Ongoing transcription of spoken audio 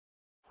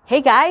Hey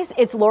guys,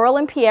 it's Laurel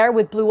and Pierre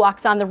with Blue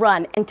Walks on the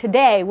Run, and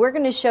today we're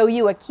going to show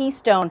you a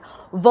Keystone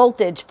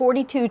voltage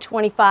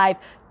 4225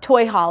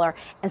 toy hauler.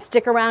 And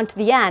stick around to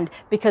the end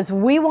because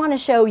we want to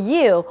show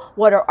you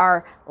what are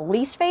our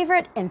least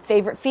favorite and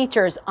favorite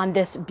features on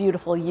this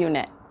beautiful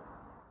unit.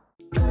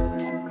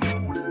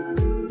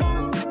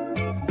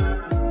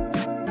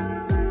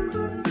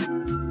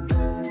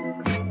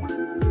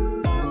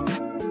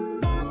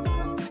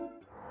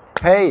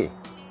 Hey,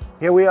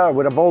 here we are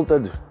with a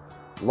voltage.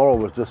 Laurel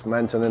was just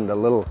mentioning the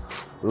little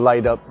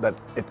light up that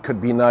it could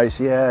be nice.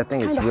 Yeah, I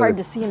think it's really hard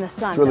to see in the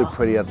sun. It's really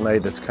pretty at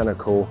night. It's kind of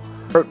cool.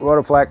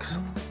 Rotoflex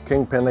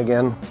kingpin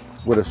again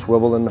with a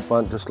swivel in the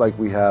front, just like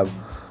we have.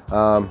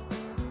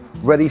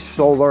 Ready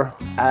solar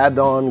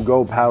add-on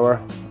Go Power.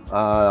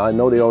 I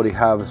know they already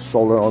have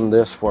solar on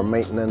this for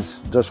maintenance,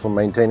 just for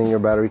maintaining your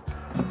battery.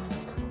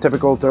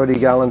 Typical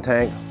 30-gallon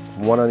tank,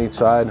 one on each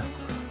side.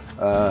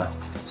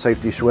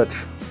 Safety switch,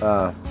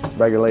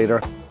 regulator.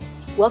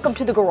 Welcome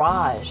to the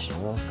garage.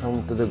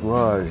 Welcome to the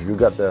garage. You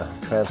got the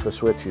transfer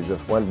switch you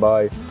just went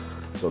by.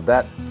 So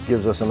that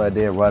gives us an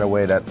idea right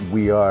away that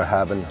we are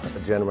having a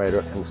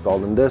generator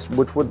installed in this,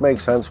 which would make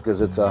sense because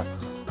it's a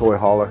toy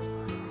hauler.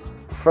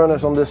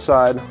 Furnace on this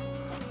side.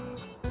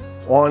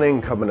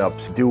 Awning coming up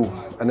to do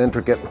an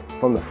intricate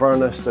from the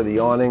furnace to the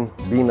awning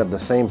being at the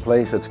same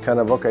place. It's kind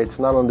of, okay, it's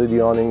not under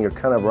the awning, you're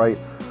kind of right.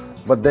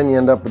 But then you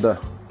end up with the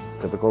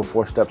typical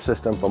 4-step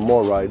system for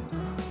more ride.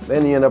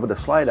 Then you end up with a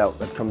slide out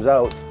that comes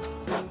out.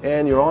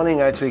 And your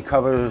awning actually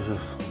covers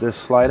this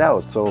slide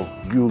out, so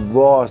you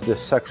lost this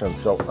section.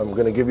 So I'm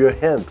going to give you a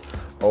hint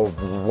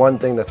of one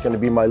thing that's going to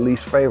be my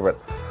least favorite.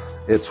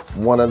 It's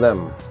one of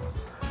them.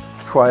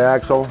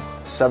 Triaxle,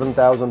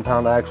 7,000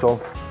 pound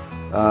axle,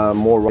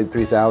 more right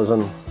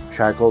 3,000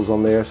 shackles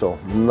on there, so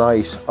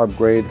nice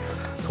upgrade.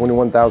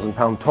 21,000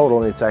 pound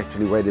total, and it's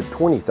actually rated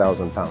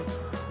 20,000 pounds.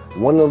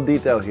 One little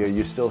detail here,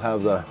 you still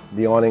have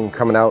the awning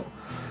coming out,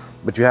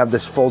 but you have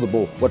this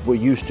foldable, what we're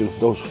used to,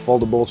 those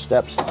foldable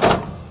steps.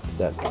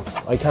 That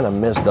I kind of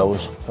miss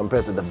those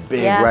compared to the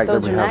big rack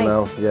that we have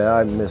now. Yeah,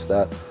 I miss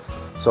that.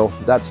 So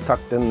that's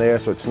tucked in there,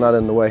 so it's not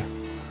in the way.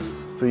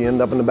 So you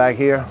end up in the back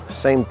here,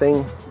 same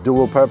thing,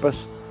 dual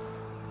purpose.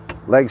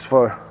 Legs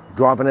for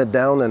dropping it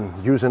down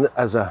and using it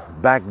as a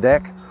back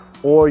deck,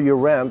 or your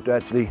ramp to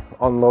actually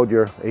unload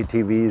your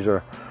ATVs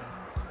or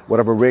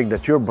whatever rig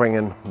that you're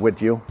bringing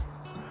with you.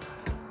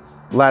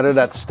 Ladder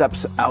that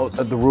steps out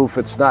at the roof.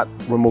 It's not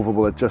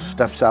removable, it just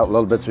steps out a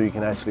little bit so you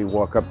can actually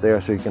walk up there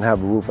so you can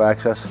have roof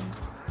access.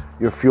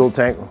 Your fuel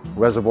tank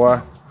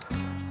reservoir,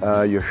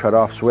 your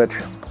shut-off switch,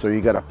 so you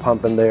got a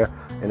pump in there,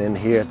 and in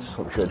here,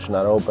 I'm sure it's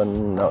not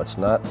open. No, it's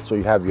not. So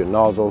you have your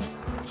nozzles.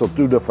 So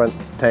 2 different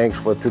tanks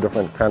for 2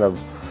 different kind of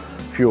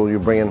fuel. You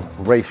bring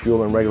in race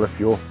fuel and regular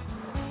fuel.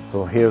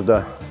 So here's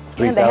the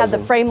 3,000. And they have the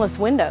frameless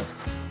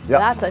windows. Yep.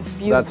 That's a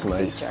beautiful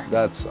nice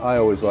feature. I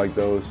always like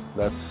those.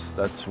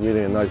 That's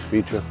really a nice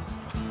feature.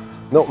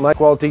 No, nice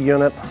quality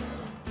unit.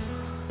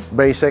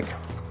 Basic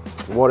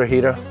water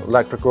heater,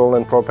 electrical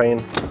and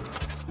propane.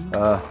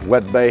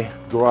 Wet bay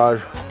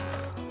garage,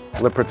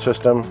 lippert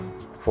system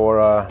for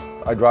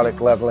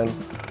hydraulic leveling.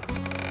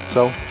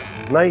 So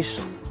nice,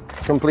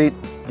 complete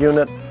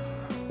unit.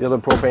 The other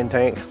propane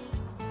tank.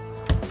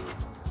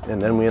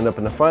 And then we end up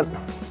in the front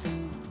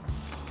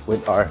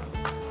with our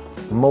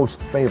most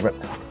favorite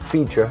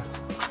feature,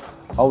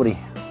 already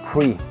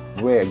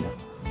pre-rigged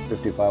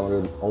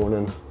 5500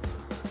 Onan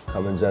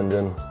Cummins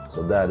engine.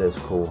 So that is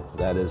cool.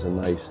 That is a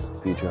nice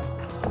feature.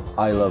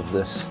 I love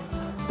this.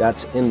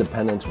 That's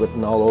independence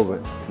written all over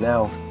it.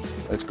 Now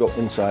let's go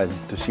inside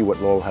to see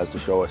what Laurel has to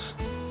show us.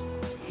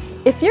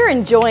 If you're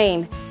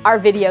enjoying our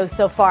videos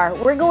so far,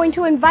 we're going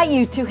to invite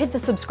you to hit the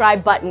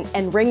subscribe button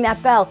and ring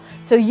that bell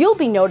so you'll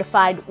be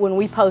notified when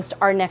we post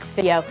our next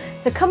video.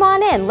 So come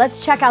on in,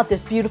 let's check out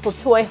this beautiful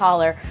toy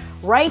hauler.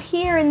 Right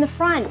here in the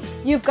front,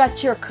 you've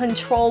got your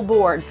control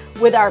board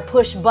with our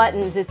push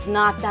buttons. It's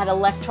not that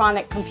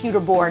electronic computer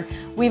board.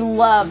 We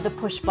love the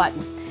push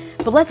button.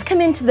 But let's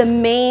come into the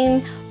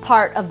main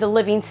part of the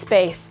living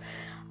space.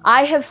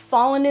 I have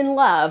fallen in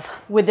love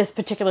with this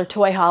particular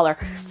toy hauler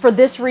for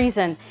this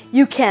reason.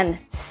 You can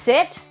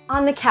sit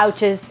on the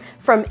couches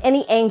from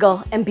any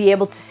angle and be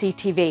able to see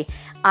TV.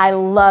 I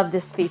love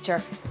this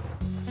feature.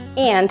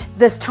 And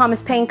this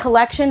Thomas Paine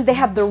collection, they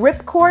have the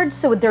rip cord,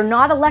 so they're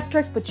not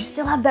electric, but you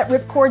still have that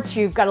rip cord, so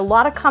you've got a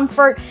lot of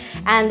comfort,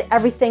 and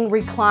everything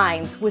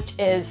reclines, which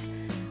is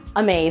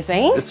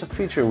amazing. It's a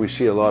feature we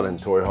see a lot in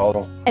toy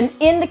hauler. And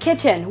in the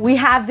kitchen, we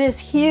have this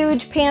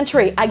huge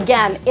pantry.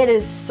 Again, it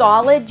is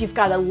solid. You've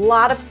got a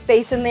lot of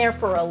space in there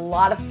for a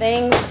lot of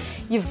things.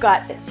 You've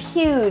got this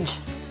huge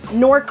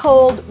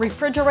Norcold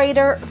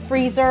refrigerator,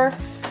 freezer.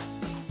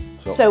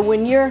 So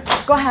when you're,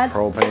 go ahead.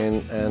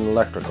 Propane and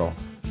electrical.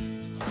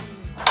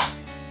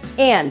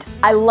 And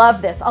I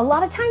love this. A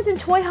lot of times in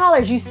toy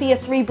haulers, you see a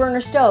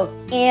 3-burner stove.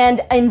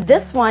 And in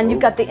this one,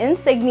 you've got the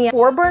Insignia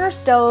 4-burner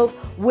stove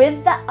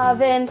with the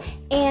oven,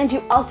 and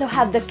you also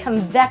have the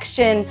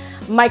convection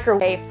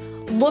microwave.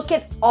 Look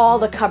at all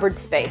the cupboard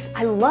space.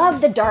 I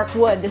love the dark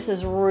wood. This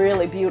is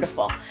really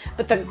beautiful.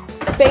 But the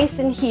space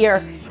in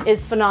here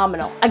is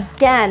phenomenal.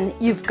 Again,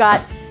 you've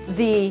got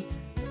the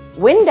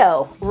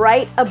window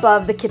right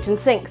above the kitchen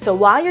sink. So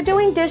while you're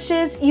doing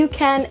dishes, you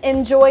can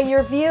enjoy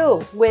your view,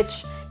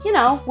 which, you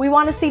know, we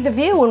want to see the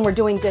view when we're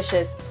doing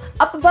dishes.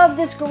 Up above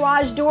this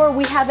garage door,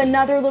 we have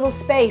another little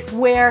space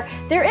where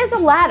there is a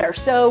ladder.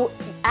 So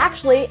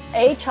actually,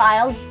 a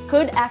child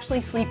could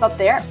actually sleep up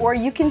there, or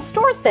you can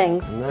store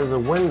things. And there's a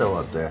window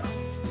up there.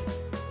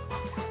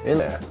 In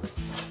there.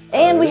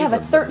 And we have a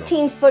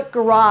 13-foot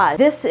garage.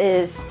 This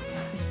is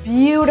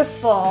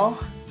beautiful.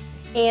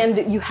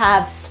 And you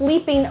have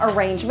sleeping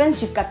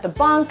arrangements. You've got the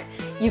bunk,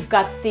 you've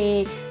got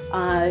the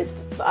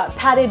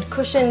padded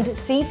cushioned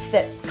seats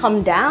that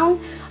come down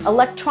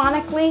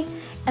electronically.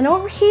 And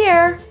over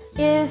here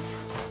is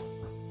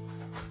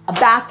a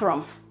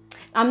bathroom.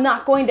 I'm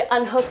not going to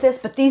unhook this,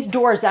 but these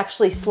doors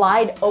actually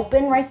slide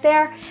open right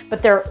there,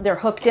 but they're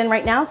hooked in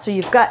right now. So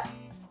you've got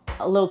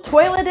a little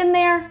toilet in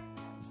there.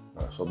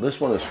 So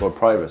this one is for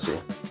privacy.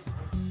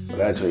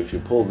 But actually, if you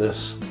pull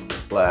this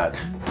latch,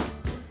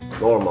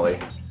 normally,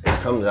 it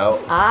comes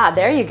out. Ah,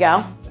 there you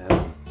go.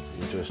 And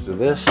you just do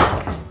this.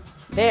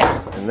 There.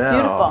 And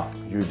now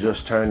beautiful. You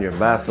just turn your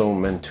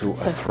bathroom into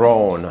a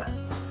throne.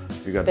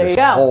 You got this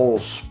whole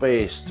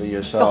space to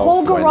yourself. The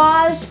whole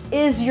garage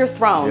is your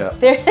throne.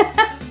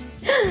 Yeah.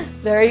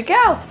 There you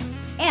go.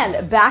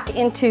 And back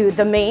into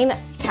the main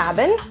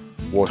cabin.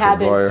 Washer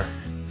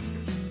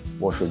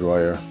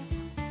dryer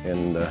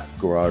in the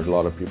garage. A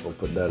lot of people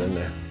put that in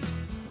there.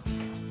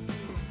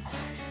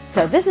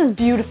 So this is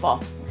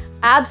beautiful.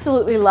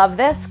 Absolutely love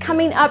this.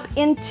 Coming up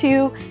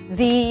into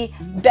the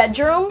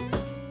bedroom,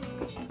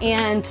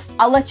 and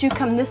I'll let you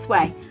come this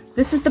way.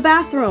 This is the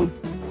bathroom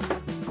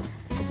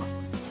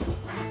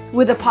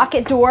with a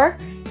pocket door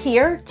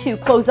here to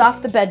close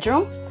off the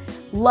bedroom.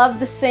 Love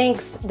the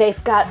sinks.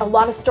 They've got a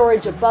lot of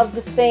storage above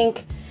the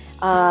sink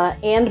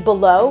and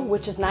below,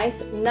 which is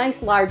nice.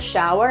 Nice large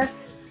shower.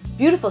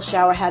 Beautiful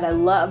shower head. I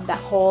love that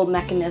whole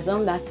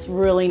mechanism. That's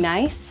really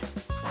nice.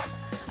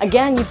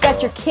 Again, you've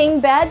got your king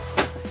bed.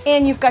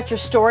 And you've got your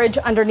storage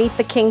underneath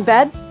the king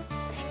bed.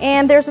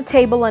 And there's a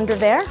table under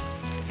there.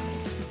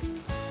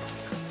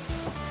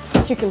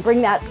 So you can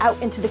bring that out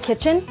into the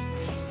kitchen.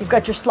 You've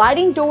got your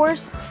sliding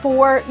doors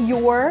for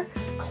your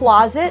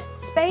closet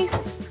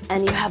space.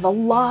 And you have a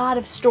lot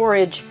of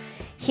storage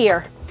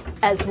here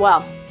as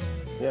well.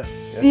 Yeah.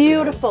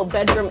 Beautiful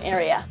bedroom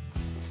area.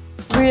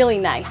 Really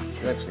nice.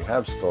 You actually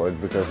have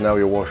storage because now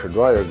your washer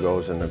dryer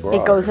goes in the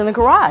garage. It goes in the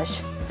garage,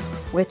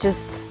 which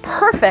is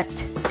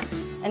perfect.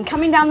 And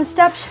coming down the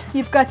steps,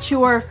 you've got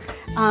your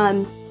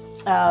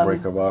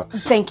breaker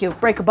box. Thank you,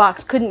 breaker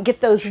box. Couldn't get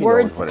those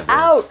words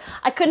out.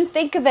 I couldn't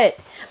think of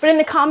it. But in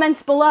the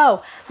comments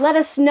below, let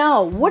us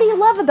know. What do you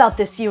love about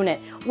this unit?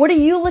 What are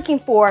you looking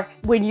for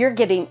when you're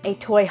getting a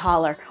toy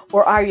hauler?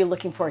 Or are you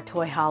looking for a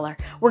toy hauler?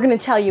 We're going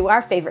to tell you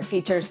our favorite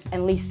features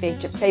and least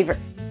favorite.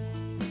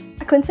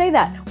 I couldn't say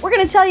that. We're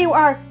going to tell you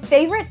our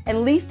favorite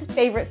and least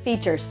favorite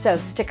features. So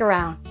stick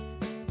around.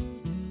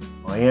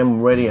 I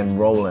am ready and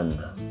rolling.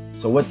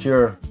 So what's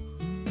your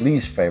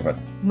least favorite?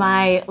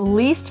 My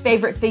least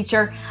favorite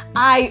feature,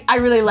 I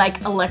really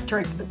like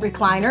electric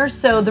recliners.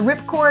 So the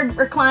ripcord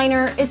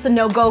recliner, it's a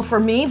no-go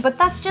for me, but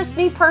that's just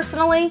me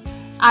personally.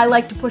 I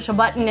like to push a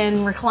button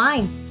and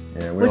recline.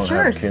 Yeah, we don't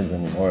have kids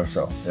anymore,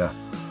 so yeah.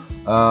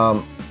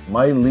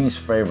 My least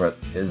favorite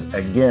is,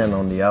 again,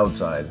 on the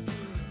outside.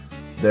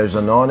 There's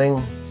an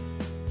awning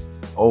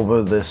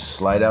over this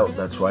slide out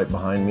that's right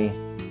behind me,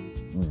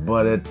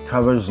 but it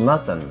covers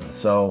nothing.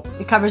 So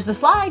it covers the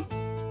slide.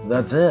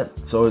 That's it.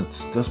 So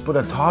it's just put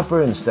a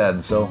topper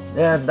instead. So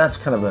yeah, that's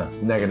kind of a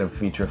negative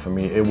feature for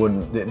me. It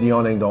wouldn't, the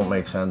awning don't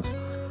make sense.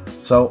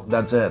 So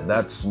that's it.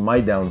 That's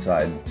my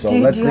downside. So do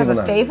you have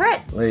a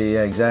favorite?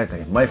 Yeah,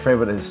 exactly. My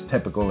favorite is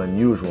typical and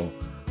usual.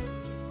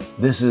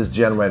 This is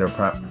generator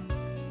prep.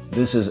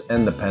 This is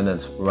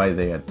independence right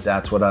there.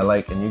 That's what I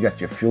like. And you got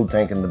your fuel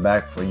tank in the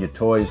back for your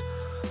toys.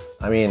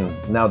 I mean,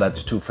 now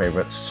that's two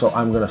favorites. So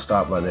I'm gonna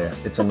stop right there.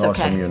 It's an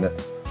awesome unit.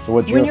 So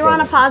what's your When you're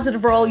favorite? on a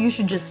positive roll, you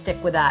should just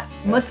stick with that.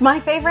 Yeah. What's my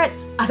favorite?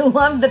 I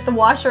love that the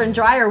washer and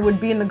dryer would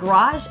be in the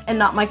garage and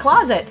not my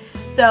closet.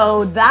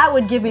 So that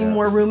would give me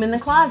more room in the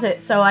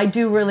closet. So I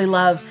do really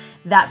love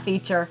that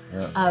feature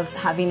of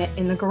having it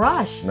in the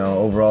garage. No,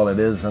 overall it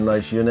is a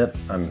nice unit.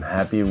 I'm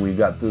happy we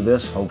got through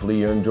this. Hopefully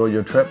you enjoy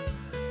your trip.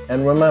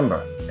 And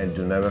remember, and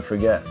do never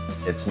forget,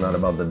 it's not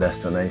about the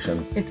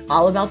destination. It's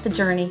all about the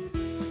journey.